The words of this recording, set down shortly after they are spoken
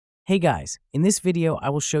Hey guys, in this video I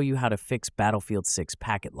will show you how to fix Battlefield 6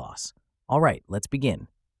 packet loss. Alright, let's begin.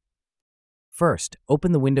 First,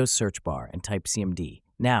 open the Windows search bar and type cmd.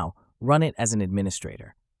 Now, run it as an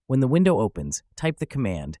administrator. When the window opens, type the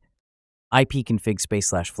command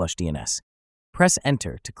ipconfig//flushdns. Press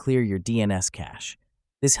enter to clear your DNS cache.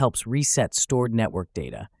 This helps reset stored network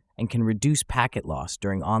data and can reduce packet loss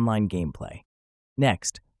during online gameplay.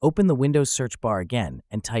 Next, open the Windows search bar again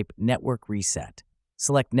and type network reset.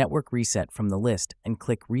 Select Network Reset from the list and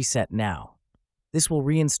click Reset Now. This will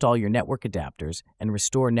reinstall your network adapters and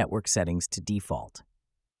restore network settings to default.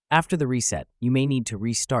 After the reset, you may need to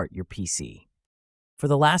restart your PC. For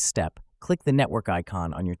the last step, click the network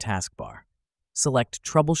icon on your taskbar. Select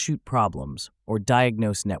Troubleshoot Problems or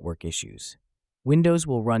Diagnose Network Issues. Windows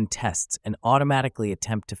will run tests and automatically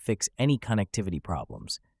attempt to fix any connectivity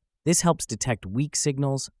problems. This helps detect weak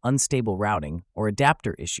signals, unstable routing, or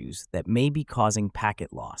adapter issues that may be causing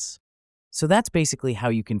packet loss. So that's basically how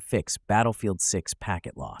you can fix Battlefield 6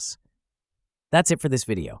 packet loss. That's it for this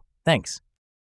video. Thanks.